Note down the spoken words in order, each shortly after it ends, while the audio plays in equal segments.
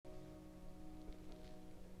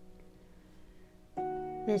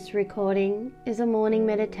This recording is a morning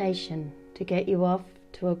meditation to get you off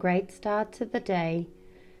to a great start to the day,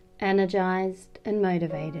 energized and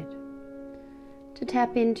motivated. To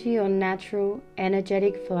tap into your natural,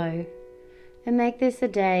 energetic flow and make this a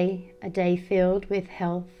day filled with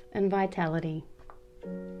health and vitality.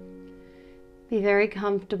 Be very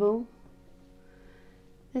comfortable.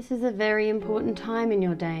 This is a very important time in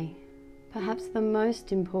your day, perhaps the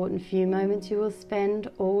most important few moments you will spend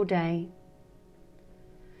all day.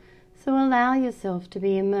 So allow yourself to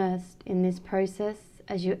be immersed in this process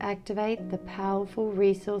as you activate the powerful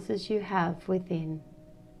resources you have within.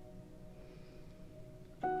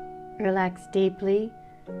 Relax deeply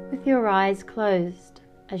with your eyes closed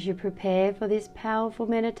as you prepare for this powerful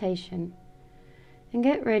meditation and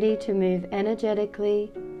get ready to move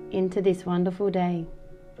energetically into this wonderful day.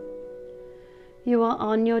 You are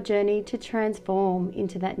on your journey to transform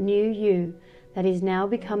into that new you that is now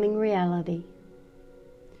becoming reality.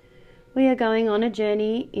 We are going on a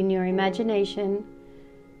journey in your imagination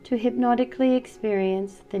to hypnotically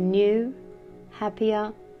experience the new,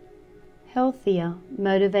 happier, healthier,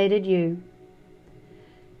 motivated you.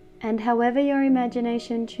 And however your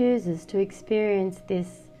imagination chooses to experience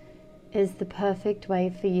this is the perfect way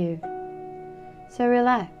for you. So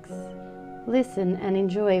relax, listen and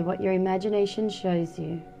enjoy what your imagination shows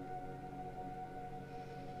you.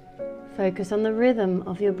 Focus on the rhythm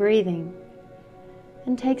of your breathing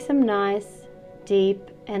and take some nice, deep,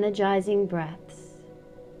 energizing breaths.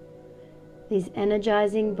 These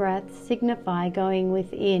energizing breaths signify going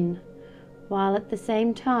within, while at the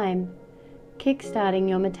same time kickstarting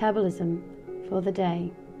your metabolism for the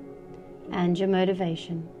day and your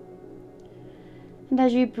motivation. And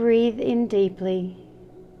as you breathe in deeply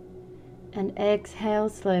and exhale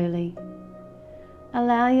slowly,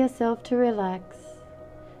 allow yourself to relax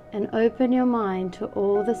and open your mind to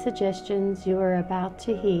all the suggestions you are about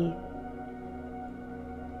to hear.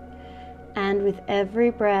 And with every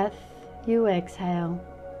breath you exhale,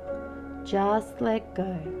 just let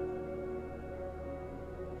go.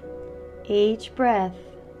 Each breath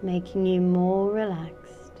making you more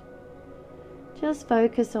relaxed. Just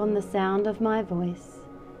focus on the sound of my voice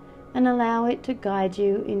and allow it to guide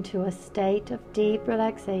you into a state of deep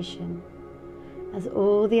relaxation as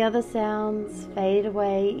all the other sounds fade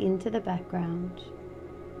away into the background.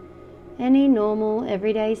 Any normal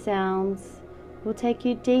everyday sounds will take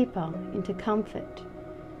you deeper into comfort,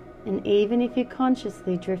 and even if you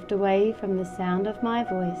consciously drift away from the sound of my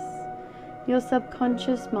voice, your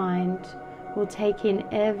subconscious mind will take in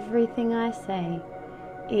everything I say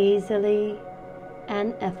easily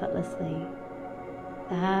and effortlessly.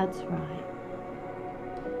 That's right.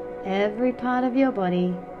 Every part of your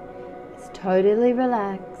body is totally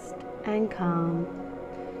relaxed and calm,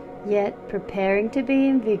 yet preparing to be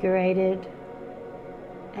invigorated,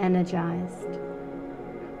 energized,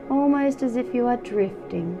 almost as if you are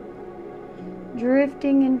drifting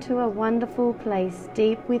into a wonderful place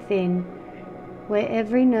deep within, where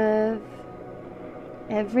every nerve,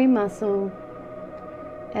 every muscle,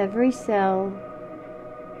 every cell,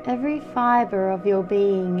 every fiber of your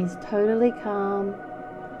being is totally calm,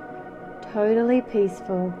 totally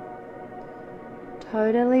peaceful,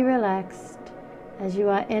 totally relaxed as you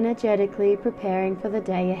are energetically preparing for the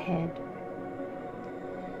day ahead.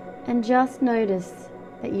 And just notice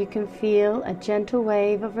that you can feel a gentle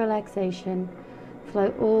wave of relaxation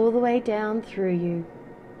flow all the way down through you.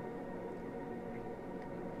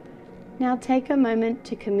 Now take a moment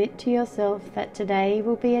to commit to yourself that today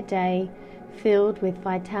will be a day filled with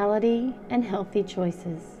vitality and healthy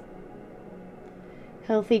choices.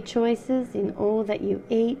 Healthy choices in all that you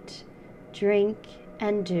eat, drink,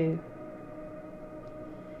 and do.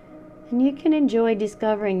 And you can enjoy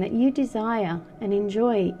discovering that you desire and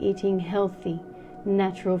enjoy eating healthy,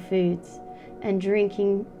 natural foods and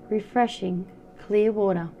drinking refreshing, clear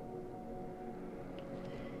water.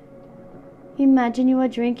 Imagine you are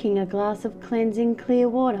drinking a glass of cleansing clear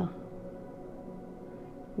water.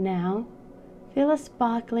 Now, feel a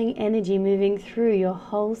sparkling energy moving through your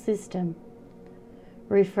whole system,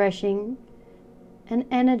 refreshing and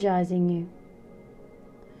energizing you.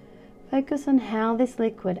 Focus on how this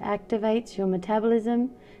liquid activates your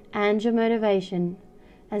metabolism and your motivation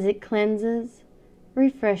as it cleanses,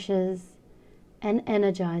 refreshes, and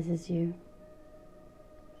energizes you.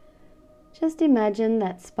 Just imagine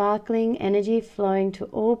that sparkling energy flowing to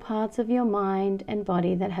all parts of your mind and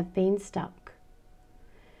body that have been stuck,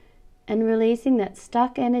 and releasing that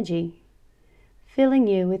stuck energy, filling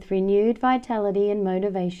you with renewed vitality and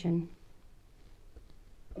motivation.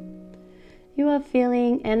 You are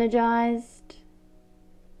feeling energized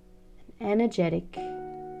and energetic.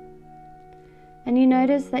 and you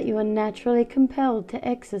notice that you are naturally compelled to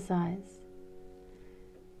exercise.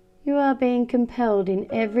 You are being compelled in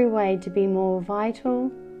every way to be more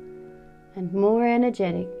vital and more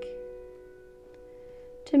energetic,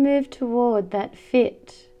 to move toward that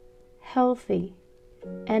fit, healthy,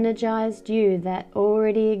 energized you that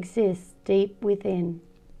already exists deep within.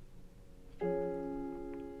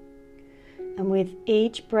 And with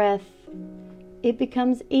each breath, it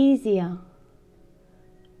becomes easier,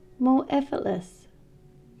 more effortless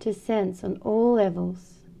to sense on all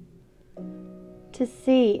levels, to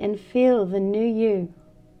see and feel the new you.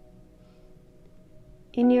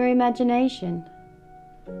 In your imagination,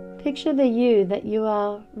 picture the you that you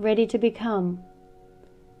are ready to become,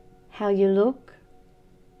 how you look,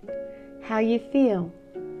 how you feel,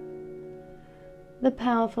 the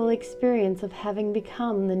powerful experience of having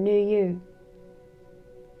become the new you.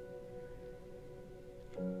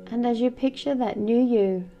 And as you picture that new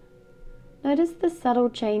you, notice the subtle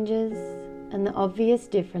changes and the obvious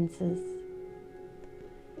differences.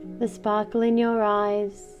 The sparkle in your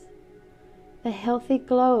eyes, the healthy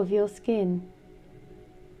glow of your skin,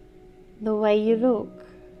 the way you look.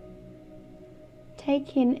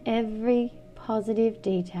 Take in every positive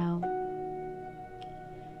detail.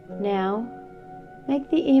 Now, make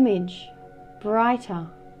the image brighter,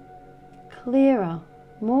 clearer,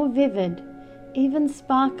 more vivid, even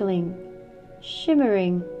sparkling,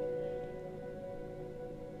 shimmering,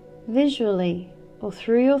 visually or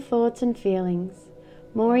through your thoughts and feelings,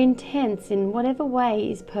 more intense in whatever way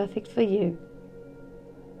is perfect for you.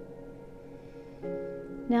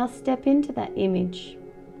 Now step into that image,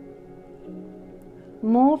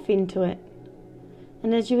 morph into it,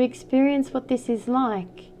 and as you experience what this is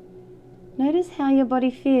like, notice how your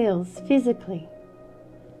body feels physically.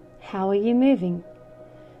 How are you moving?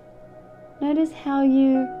 Notice how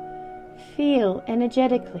you feel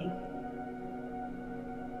energetically,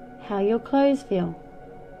 how your clothes feel,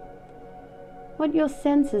 what your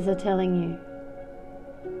senses are telling you.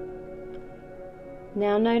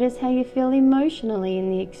 Now notice how you feel emotionally in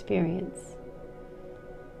the experience.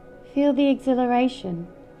 Feel the exhilaration,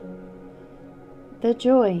 the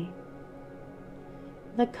joy,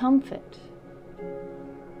 the comfort,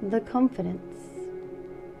 the confidence.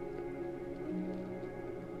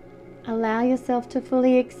 Allow yourself to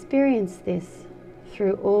fully experience this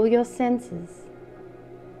through all your senses.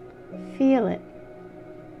 Feel it.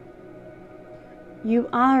 You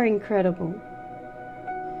are incredible.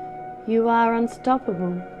 You are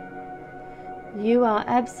unstoppable. You are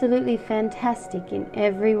absolutely fantastic in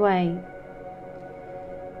every way.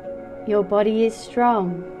 Your body is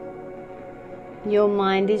strong. Your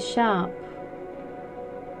mind is sharp.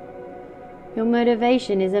 Your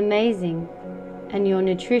motivation is amazing, and your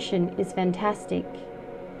nutrition is fantastic.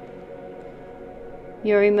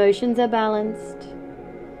 Your emotions are balanced.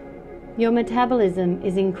 Your metabolism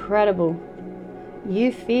is incredible.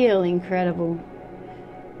 You feel incredible.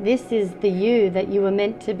 This is the you that you were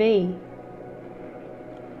meant to be.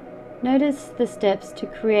 Notice the steps to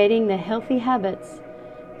creating the healthy habits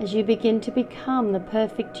as you begin to become the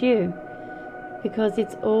perfect you, because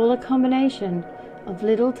it's all a combination of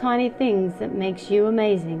little tiny things that makes you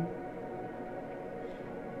amazing,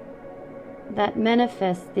 that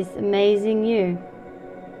manifests this amazing you.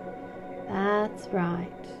 That's right.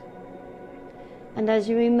 And as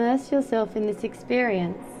you immerse yourself in this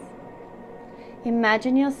experience,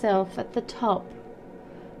 imagine yourself at the top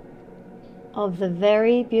of the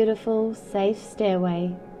very beautiful, safe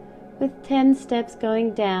stairway with 10 steps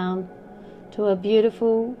going down to a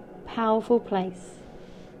beautiful, powerful place,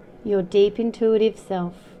 your deep intuitive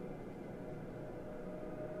self.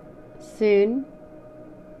 Soon,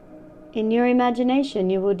 in your imagination,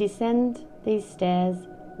 you will descend these stairs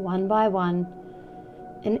one by one,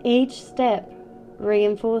 and each step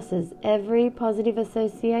reinforces every positive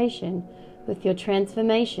association with your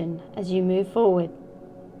transformation as you move forward.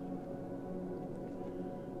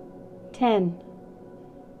 10.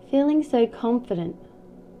 Feeling so confident,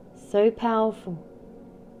 so powerful.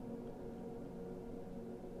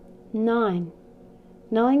 9.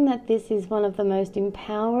 Knowing that this is one of the most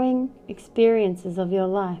empowering experiences of your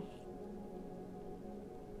life.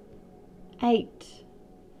 8.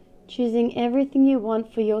 Choosing everything you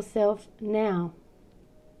want for yourself now.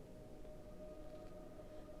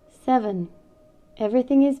 7.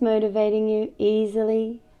 Everything is motivating you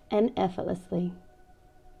easily and effortlessly.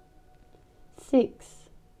 6.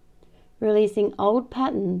 Releasing old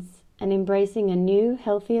patterns and embracing a new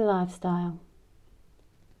healthy lifestyle.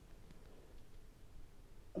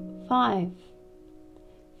 5.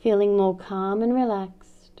 Feeling more calm and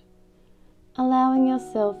relaxed, allowing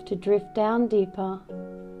yourself to drift down deeper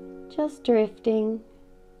just drifting,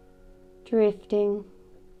 drifting,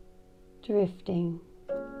 drifting,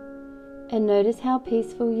 and notice how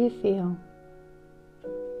peaceful you feel.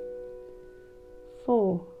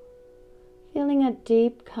 4. Feeling a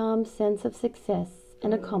deep, calm sense of success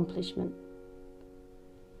and accomplishment.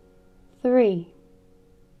 3.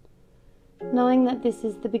 Knowing that this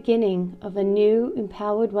is the beginning of a new,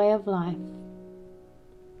 empowered way of life.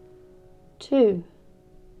 2.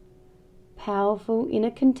 Powerful inner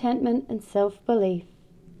contentment and self-belief.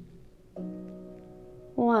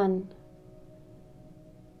 1.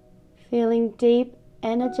 Feeling deep,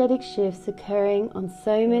 energetic shifts occurring on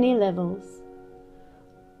so many levels,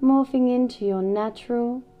 morphing into your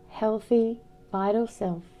natural, healthy, vital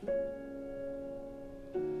self.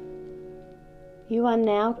 You are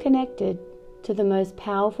now connected to the most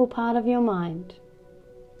powerful part of your mind.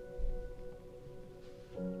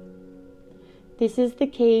 This is the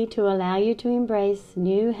key to allow you to embrace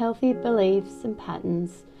new healthy beliefs and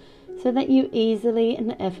patterns so that you easily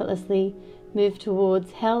and effortlessly move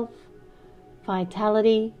towards health,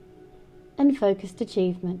 vitality, and focused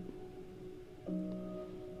achievement.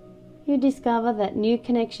 You discover that new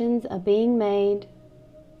connections are being made,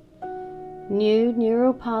 new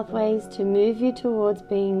neural pathways to move you towards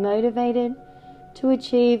being motivated to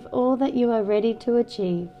achieve all that you are ready to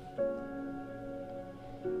achieve.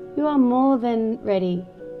 You are more than ready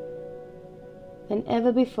than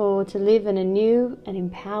ever before to live in a new and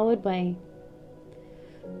empowered way,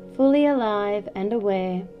 fully alive and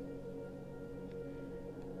aware,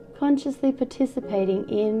 consciously participating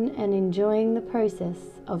in and enjoying the process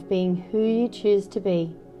of being who you choose to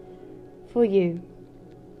be for you.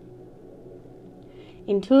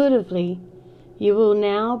 Intuitively, you will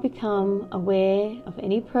now become aware of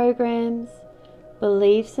any programs,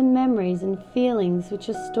 beliefs and memories and feelings which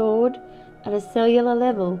are stored at a cellular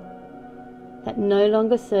level that no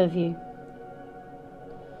longer serve you.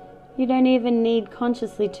 You don't even need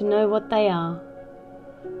consciously to know what they are.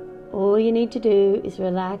 All you need to do is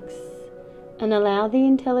relax and allow the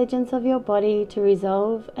intelligence of your body to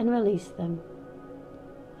resolve and release them,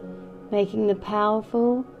 making the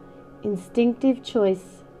powerful, instinctive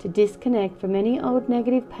choice to disconnect from any old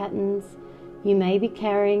negative patterns you may be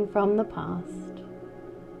carrying from the past.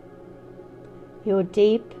 Your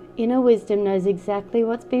deep inner wisdom knows exactly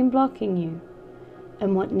what's been blocking you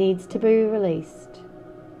and what needs to be released.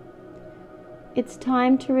 It's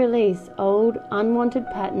time to release old, unwanted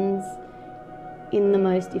patterns in the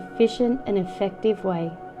most efficient and effective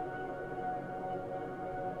way.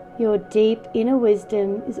 Your deep inner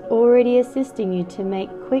wisdom is already assisting you to make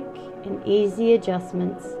quick and easy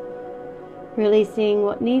adjustments, releasing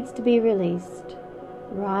what needs to be released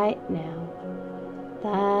right now.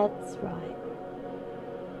 That's right.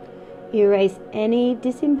 Erase any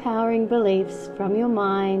disempowering beliefs from your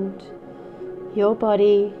mind, your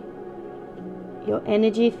body, your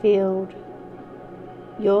energy field,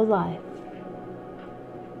 your life.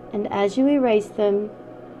 And as you erase them,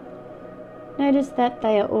 notice that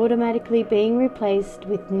they are automatically being replaced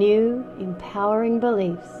with new, empowering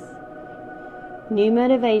beliefs, new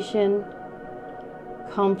motivation,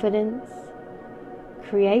 confidence,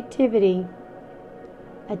 creativity,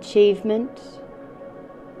 achievement,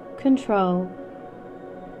 control,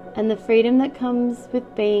 and the freedom that comes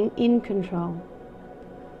with being in control.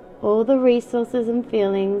 All the resources and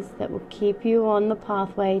feelings that will keep you on the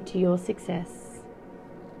pathway to your success.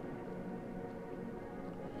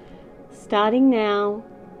 Starting now,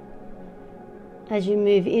 as you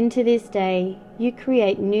move into this day, you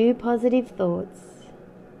create new positive thoughts,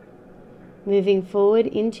 moving forward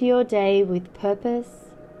into your day with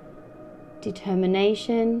purpose,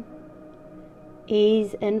 determination,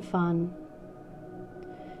 ease and fun.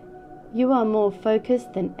 You are more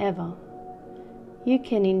focused than ever. You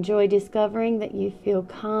can enjoy discovering that you feel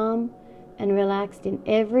calm and relaxed in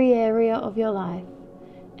every area of your life,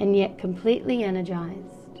 and yet completely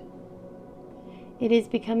energized. It is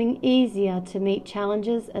becoming easier to meet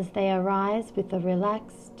challenges as they arise with a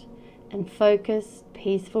relaxed and focused,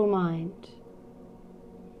 peaceful mind.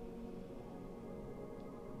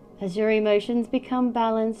 As your emotions become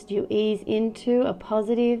balanced, you ease into a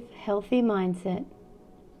positive, healthy mindset.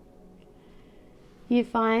 You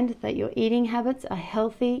find that your eating habits are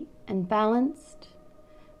healthy and balanced.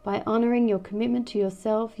 By honoring your commitment to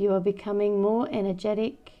yourself, you are becoming more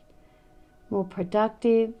energetic, more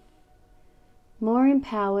productive, more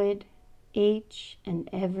empowered each and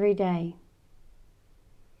every day.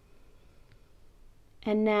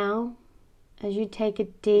 And now, as you take a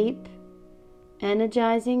deep,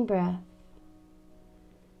 energizing breath,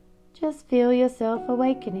 just feel yourself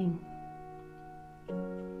awakening,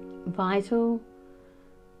 vital,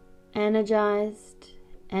 energized,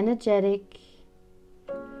 energetic,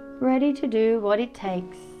 ready to do what it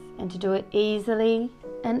takes and to do it easily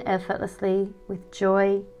and effortlessly with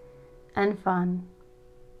joy and fun.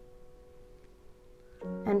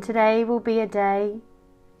 And today will be a day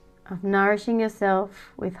of nourishing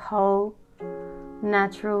yourself with whole,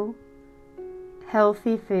 natural,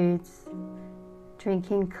 healthy foods,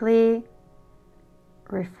 drinking clear,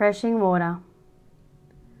 refreshing water,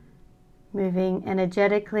 moving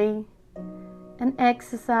energetically, and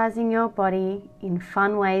exercising your body in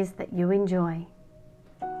fun ways that you enjoy.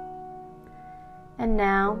 And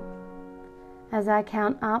now, as I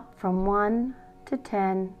count up from 1 to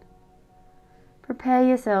 10, prepare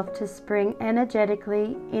yourself to spring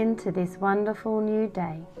energetically into this wonderful new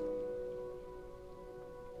day.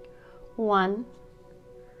 1.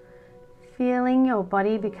 Feeling your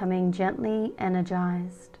body becoming gently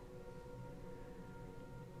energized.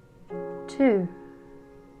 2.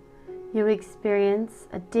 You experience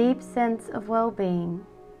a deep sense of well-being.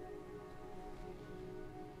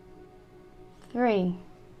 3.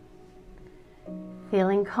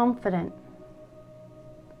 Feeling confident.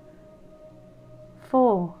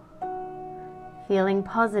 4. Feeling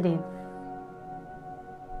positive.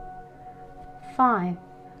 5.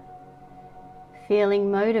 Feeling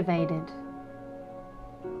motivated.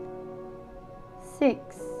 6.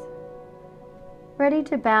 Ready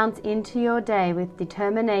to bounce into your day with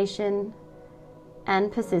determination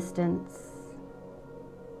and persistence.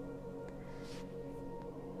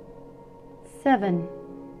 7.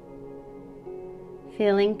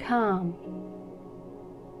 Feeling calm.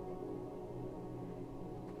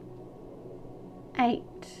 8.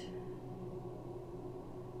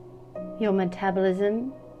 Your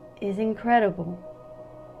metabolism is incredible.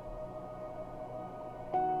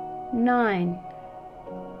 9.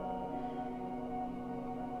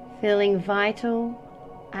 Feeling vital,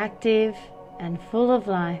 active, and full of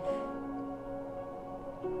life.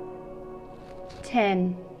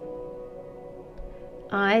 10.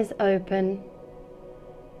 Eyes open,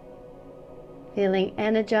 feeling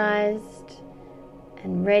energized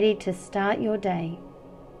and ready to start your day.